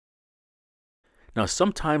Now,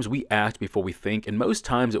 sometimes we act before we think, and most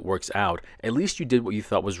times it works out. At least you did what you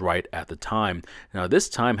thought was right at the time. Now, this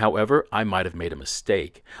time, however, I might have made a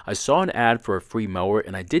mistake. I saw an ad for a free mower,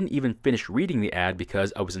 and I didn't even finish reading the ad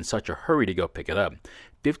because I was in such a hurry to go pick it up.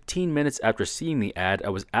 15 minutes after seeing the ad, I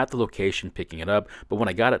was at the location picking it up, but when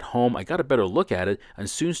I got it home, I got a better look at it and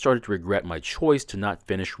soon started to regret my choice to not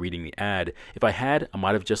finish reading the ad. If I had, I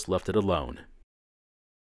might have just left it alone.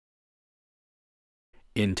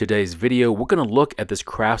 In today's video, we're going to look at this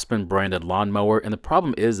Craftsman branded lawnmower, and the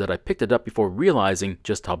problem is that I picked it up before realizing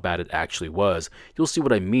just how bad it actually was. You'll see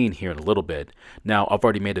what I mean here in a little bit. Now, I've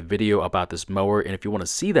already made a video about this mower, and if you want to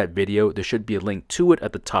see that video, there should be a link to it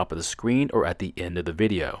at the top of the screen or at the end of the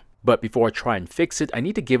video. But before I try and fix it, I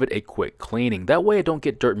need to give it a quick cleaning. That way I don't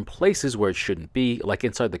get dirt in places where it shouldn't be, like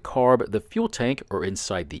inside the carb, the fuel tank, or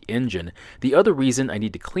inside the engine. The other reason I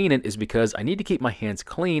need to clean it is because I need to keep my hands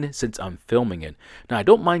clean since I'm filming it. Now, I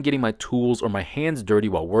don't mind getting my tools or my hands dirty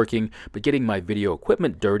while working, but getting my video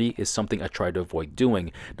equipment dirty is something I try to avoid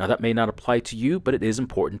doing. Now, that may not apply to you, but it is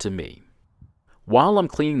important to me. While I'm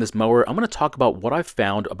cleaning this mower, I'm going to talk about what I've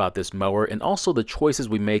found about this mower and also the choices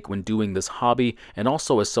we make when doing this hobby, and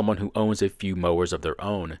also as someone who owns a few mowers of their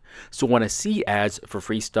own. So when I see ads for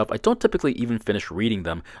free stuff, I don't typically even finish reading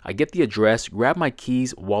them. I get the address, grab my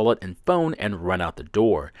keys, wallet, and phone, and run out the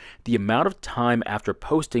door. The amount of time after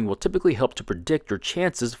posting will typically help to predict your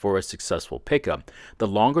chances for a successful pickup. The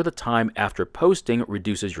longer the time after posting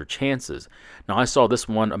reduces your chances. Now, I saw this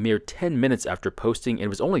one a mere 10 minutes after posting, and it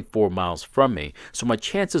was only 4 miles from me. So my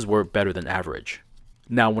chances were better than average.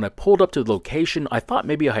 Now, when I pulled up to the location, I thought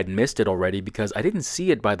maybe I had missed it already because I didn't see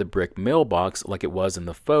it by the brick mailbox like it was in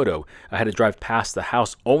the photo. I had to drive past the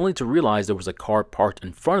house only to realize there was a car parked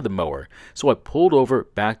in front of the mower. So I pulled over,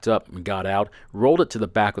 backed up, and got out, rolled it to the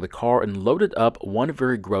back of the car, and loaded up one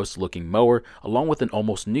very gross looking mower along with an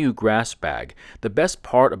almost new grass bag. The best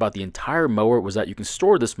part about the entire mower was that you can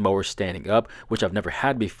store this mower standing up, which I've never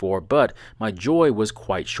had before, but my joy was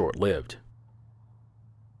quite short-lived.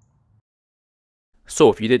 So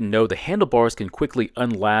if you didn't know, the handlebars can quickly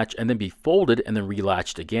unlatch and then be folded and then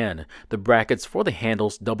relatched again. The brackets for the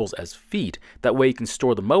handles doubles as feet. That way you can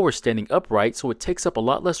store the mower standing upright so it takes up a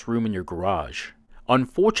lot less room in your garage.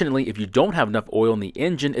 Unfortunately, if you don't have enough oil in the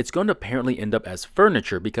engine, it's going to apparently end up as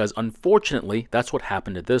furniture because unfortunately, that's what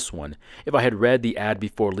happened to this one. If I had read the ad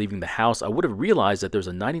before leaving the house, I would have realized that there's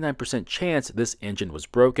a 99% chance this engine was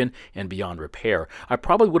broken and beyond repair. I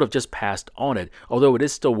probably would have just passed on it, although it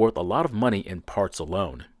is still worth a lot of money in parts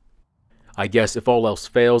alone. I guess if all else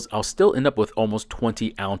fails, I'll still end up with almost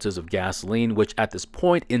 20 ounces of gasoline, which at this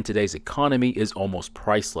point in today's economy is almost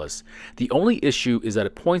priceless. The only issue is that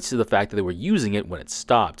it points to the fact that they were using it when it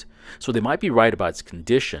stopped. So they might be right about its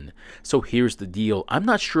condition. So here's the deal. I'm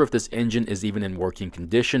not sure if this engine is even in working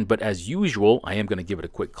condition, but as usual, I am going to give it a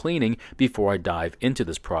quick cleaning before I dive into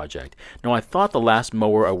this project. Now, I thought the last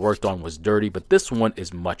mower I worked on was dirty, but this one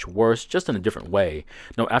is much worse, just in a different way.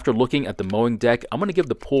 Now, after looking at the mowing deck, I'm going to give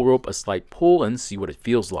the pull rope a slight pull and see what it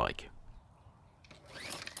feels like.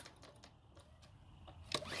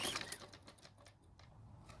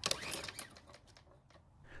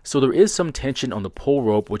 So there is some tension on the pull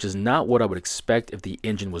rope, which is not what I would expect if the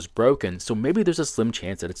engine was broken, so maybe there's a slim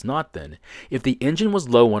chance that it's not then. If the engine was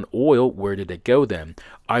low on oil, where did it go then?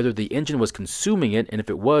 Either the engine was consuming it, and if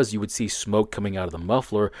it was, you would see smoke coming out of the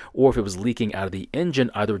muffler, or if it was leaking out of the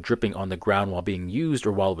engine, either dripping on the ground while being used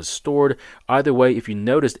or while it was stored. Either way, if you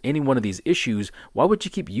noticed any one of these issues, why would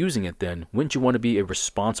you keep using it then? Wouldn't you want to be a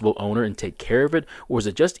responsible owner and take care of it, or is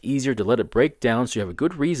it just easier to let it break down so you have a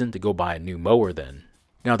good reason to go buy a new mower then?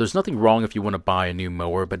 Now, there's nothing wrong if you want to buy a new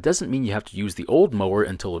mower, but it doesn't mean you have to use the old mower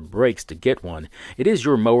until it breaks to get one. It is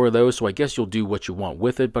your mower though, so I guess you'll do what you want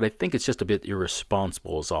with it, but I think it's just a bit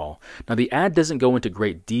irresponsible is all. Now, the ad doesn't go into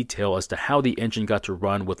great detail as to how the engine got to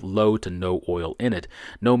run with low to no oil in it.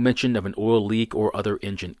 No mention of an oil leak or other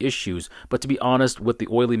engine issues, but to be honest, with the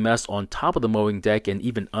oily mess on top of the mowing deck and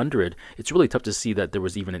even under it, it's really tough to see that there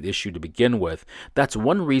was even an issue to begin with. That's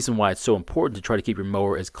one reason why it's so important to try to keep your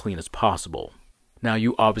mower as clean as possible. Now,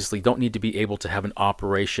 you obviously don't need to be able to have an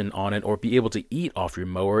operation on it or be able to eat off your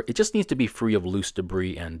mower. It just needs to be free of loose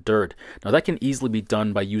debris and dirt. Now, that can easily be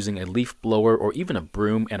done by using a leaf blower or even a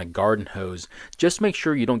broom and a garden hose. Just make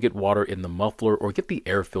sure you don't get water in the muffler or get the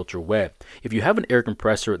air filter wet. If you have an air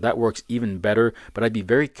compressor, that works even better, but I'd be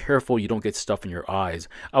very careful you don't get stuff in your eyes.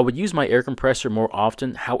 I would use my air compressor more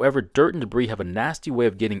often. However, dirt and debris have a nasty way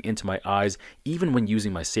of getting into my eyes, even when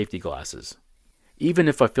using my safety glasses. Even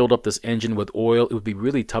if I filled up this engine with oil, it would be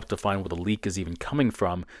really tough to find where the leak is even coming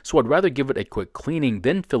from, so I'd rather give it a quick cleaning,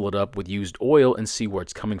 then fill it up with used oil and see where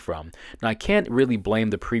it's coming from. Now, I can't really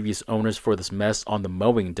blame the previous owners for this mess on the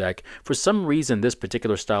mowing deck. For some reason, this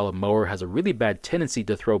particular style of mower has a really bad tendency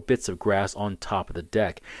to throw bits of grass on top of the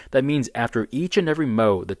deck. That means after each and every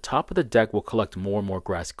mow, the top of the deck will collect more and more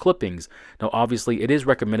grass clippings. Now, obviously, it is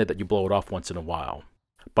recommended that you blow it off once in a while.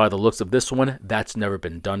 By the looks of this one, that's never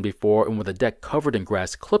been done before, and with the deck covered in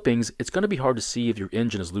grass clippings, it's going to be hard to see if your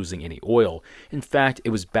engine is losing any oil. In fact,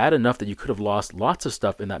 it was bad enough that you could have lost lots of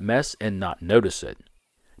stuff in that mess and not notice it.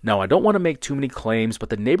 Now, I don't want to make too many claims, but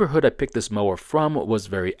the neighborhood I picked this mower from was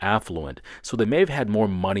very affluent, so they may have had more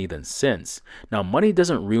money than sense. Now, money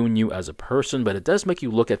doesn't ruin you as a person, but it does make you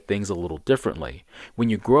look at things a little differently. When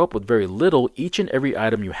you grow up with very little, each and every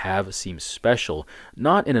item you have seems special,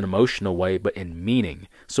 not in an emotional way, but in meaning.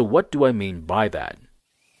 So what do I mean by that?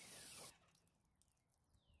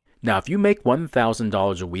 Now, if you make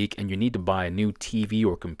 $1,000 a week and you need to buy a new TV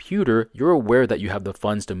or computer, you're aware that you have the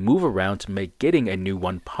funds to move around to make getting a new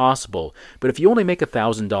one possible. But if you only make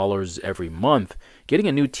 $1,000 every month, getting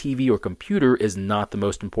a new TV or computer is not the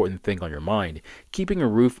most important thing on your mind. Keeping a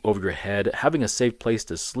roof over your head, having a safe place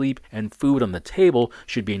to sleep, and food on the table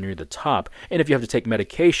should be near the top. And if you have to take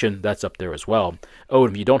medication, that's up there as well. Oh,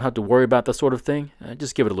 and if you don't have to worry about that sort of thing,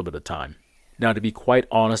 just give it a little bit of time. Now, to be quite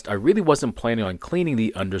honest, I really wasn't planning on cleaning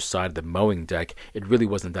the underside of the mowing deck. It really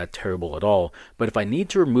wasn't that terrible at all. But if I need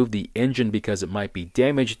to remove the engine because it might be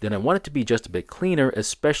damaged, then I want it to be just a bit cleaner,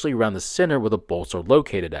 especially around the center where the bolts are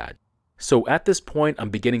located at. So at this point,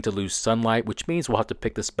 I'm beginning to lose sunlight, which means we'll have to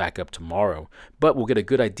pick this back up tomorrow. But we'll get a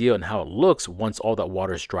good idea on how it looks once all that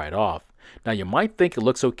water is dried off. Now, you might think it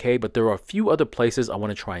looks okay, but there are a few other places I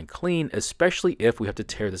want to try and clean, especially if we have to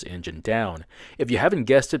tear this engine down. If you haven't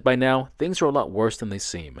guessed it by now, things are a lot worse than they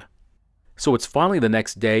seem. So it's finally the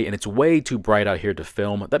next day, and it's way too bright out here to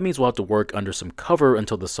film. That means we'll have to work under some cover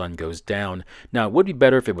until the sun goes down. Now, it would be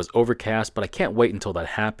better if it was overcast, but I can't wait until that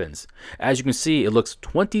happens. As you can see, it looks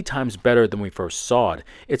 20 times better than we first saw it.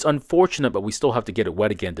 It's unfortunate, but we still have to get it wet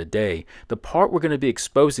again today. The part we're going to be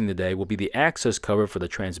exposing today will be the access cover for the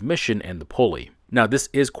transmission and the pulley. Now, this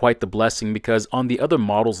is quite the blessing because on the other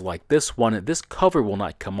models like this one, this cover will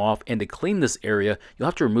not come off, and to clean this area, you'll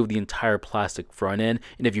have to remove the entire plastic front end,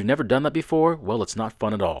 and if you've never done that before, well, it's not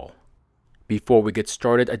fun at all. Before we get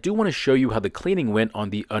started, I do want to show you how the cleaning went on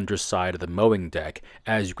the underside of the mowing deck.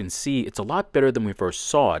 As you can see, it's a lot better than we first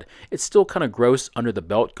saw it. It's still kind of gross under the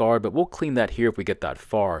belt guard, but we'll clean that here if we get that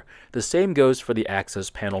far. The same goes for the access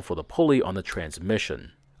panel for the pulley on the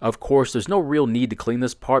transmission. Of course, there's no real need to clean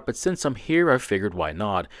this part, but since I'm here, I figured why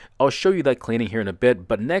not. I'll show you that cleaning here in a bit,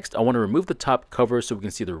 but next I want to remove the top cover so we can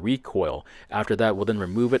see the recoil. After that, we'll then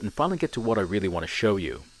remove it and finally get to what I really want to show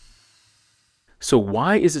you. So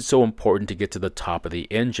why is it so important to get to the top of the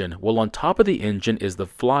engine? Well, on top of the engine is the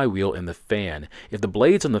flywheel and the fan. If the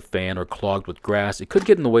blades on the fan are clogged with grass, it could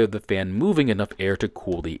get in the way of the fan moving enough air to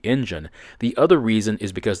cool the engine. The other reason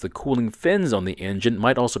is because the cooling fins on the engine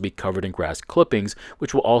might also be covered in grass clippings,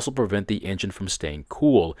 which will also prevent the engine from staying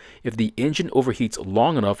cool. If the engine overheats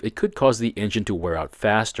long enough, it could cause the engine to wear out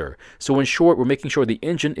faster. So in short, we're making sure the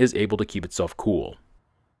engine is able to keep itself cool.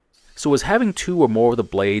 So is having two or more of the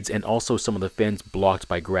blades and also some of the fins blocked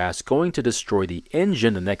by grass going to destroy the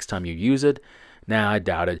engine the next time you use it? Nah, I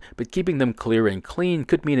doubt it, but keeping them clear and clean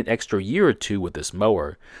could mean an extra year or two with this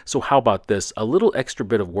mower. So how about this? A little extra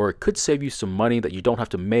bit of work could save you some money that you don't have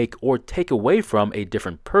to make or take away from a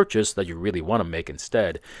different purchase that you really want to make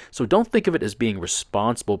instead. So don't think of it as being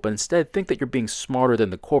responsible, but instead think that you're being smarter than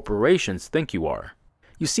the corporations think you are.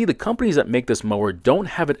 You see, the companies that make this mower don't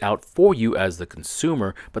have it out for you as the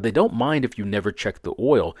consumer, but they don't mind if you never check the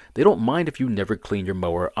oil. They don't mind if you never clean your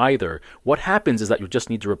mower either. What happens is that you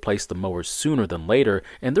just need to replace the mower sooner than later,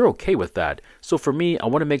 and they're okay with that. So for me, I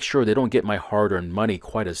want to make sure they don't get my hard-earned money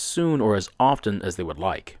quite as soon or as often as they would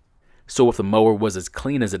like. So if the mower was as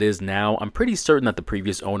clean as it is now, I'm pretty certain that the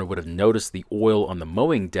previous owner would have noticed the oil on the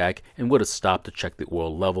mowing deck and would have stopped to check the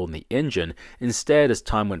oil level in the engine. Instead, as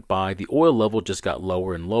time went by, the oil level just got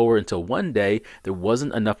lower and lower until one day there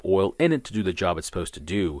wasn't enough oil in it to do the job it's supposed to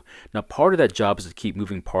do. Now, part of that job is to keep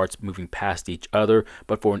moving parts moving past each other,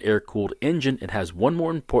 but for an air-cooled engine, it has one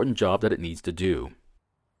more important job that it needs to do.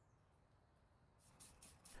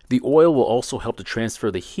 The oil will also help to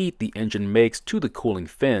transfer the heat the engine makes to the cooling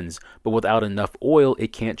fins, but without enough oil,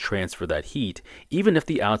 it can't transfer that heat, even if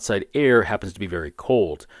the outside air happens to be very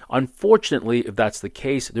cold. Unfortunately, if that's the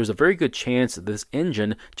case, there's a very good chance that this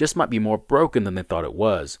engine just might be more broken than they thought it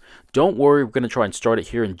was. Don't worry, we're going to try and start it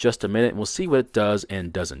here in just a minute, and we'll see what it does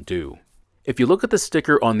and doesn't do. If you look at the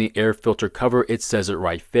sticker on the air filter cover, it says it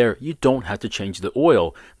right there. You don't have to change the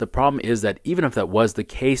oil. The problem is that even if that was the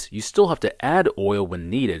case, you still have to add oil when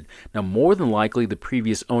needed. Now, more than likely, the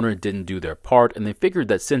previous owner didn't do their part, and they figured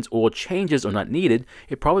that since oil changes are not needed,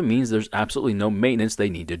 it probably means there's absolutely no maintenance they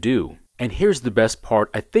need to do. And here's the best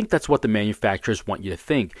part. I think that's what the manufacturers want you to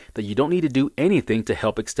think, that you don't need to do anything to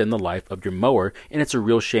help extend the life of your mower, and it's a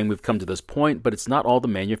real shame we've come to this point, but it's not all the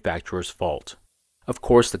manufacturer's fault. Of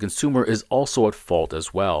course, the consumer is also at fault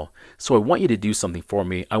as well. So I want you to do something for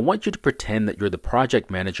me. I want you to pretend that you're the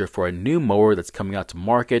project manager for a new mower that's coming out to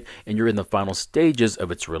market and you're in the final stages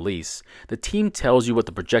of its release. The team tells you what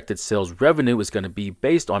the projected sales revenue is going to be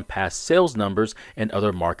based on past sales numbers and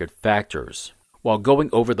other market factors. While going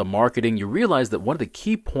over the marketing, you realize that one of the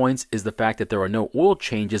key points is the fact that there are no oil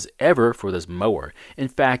changes ever for this mower. In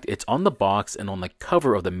fact, it's on the box and on the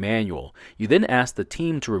cover of the manual. You then ask the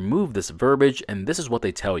team to remove this verbiage, and this is what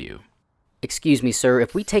they tell you. Excuse me, sir,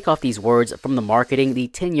 if we take off these words from the marketing, the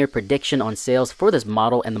 10-year prediction on sales for this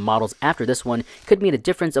model and the models after this one could mean a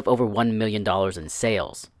difference of over $1 million in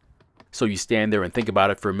sales. So you stand there and think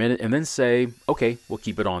about it for a minute and then say, okay, we'll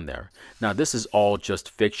keep it on there. Now this is all just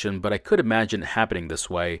fiction, but I could imagine it happening this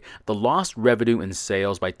way. The lost revenue in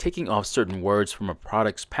sales by taking off certain words from a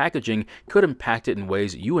product's packaging could impact it in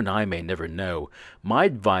ways you and I may never know. My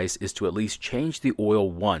advice is to at least change the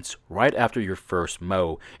oil once, right after your first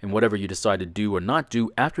mow, and whatever you decide to do or not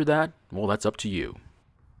do after that, well, that's up to you.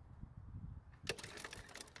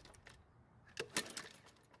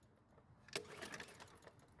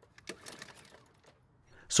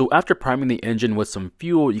 So after priming the engine with some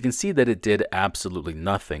fuel, you can see that it did absolutely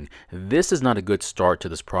nothing. This is not a good start to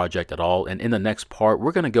this project at all, and in the next part,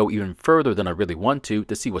 we're going to go even further than I really want to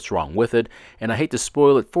see what's wrong with it, and I hate to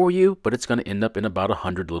spoil it for you, but it's going to end up in about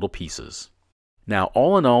 100 little pieces. Now,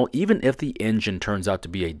 all in all, even if the engine turns out to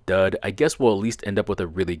be a dud, I guess we'll at least end up with a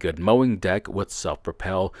really good mowing deck with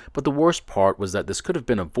self-propel, but the worst part was that this could have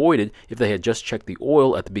been avoided if they had just checked the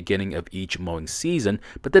oil at the beginning of each mowing season,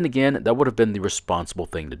 but then again, that would have been the responsible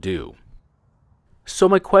thing to do. So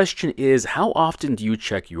my question is, how often do you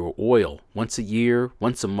check your oil? Once a year,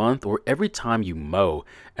 once a month, or every time you mow?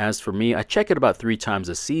 As for me, I check it about 3 times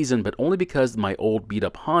a season, but only because my old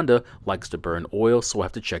beat-up Honda likes to burn oil, so I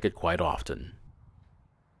have to check it quite often.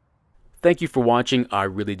 Thank you for watching. I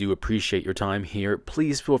really do appreciate your time here.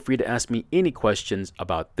 Please feel free to ask me any questions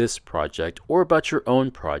about this project or about your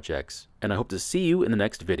own projects, and I hope to see you in the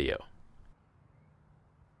next video.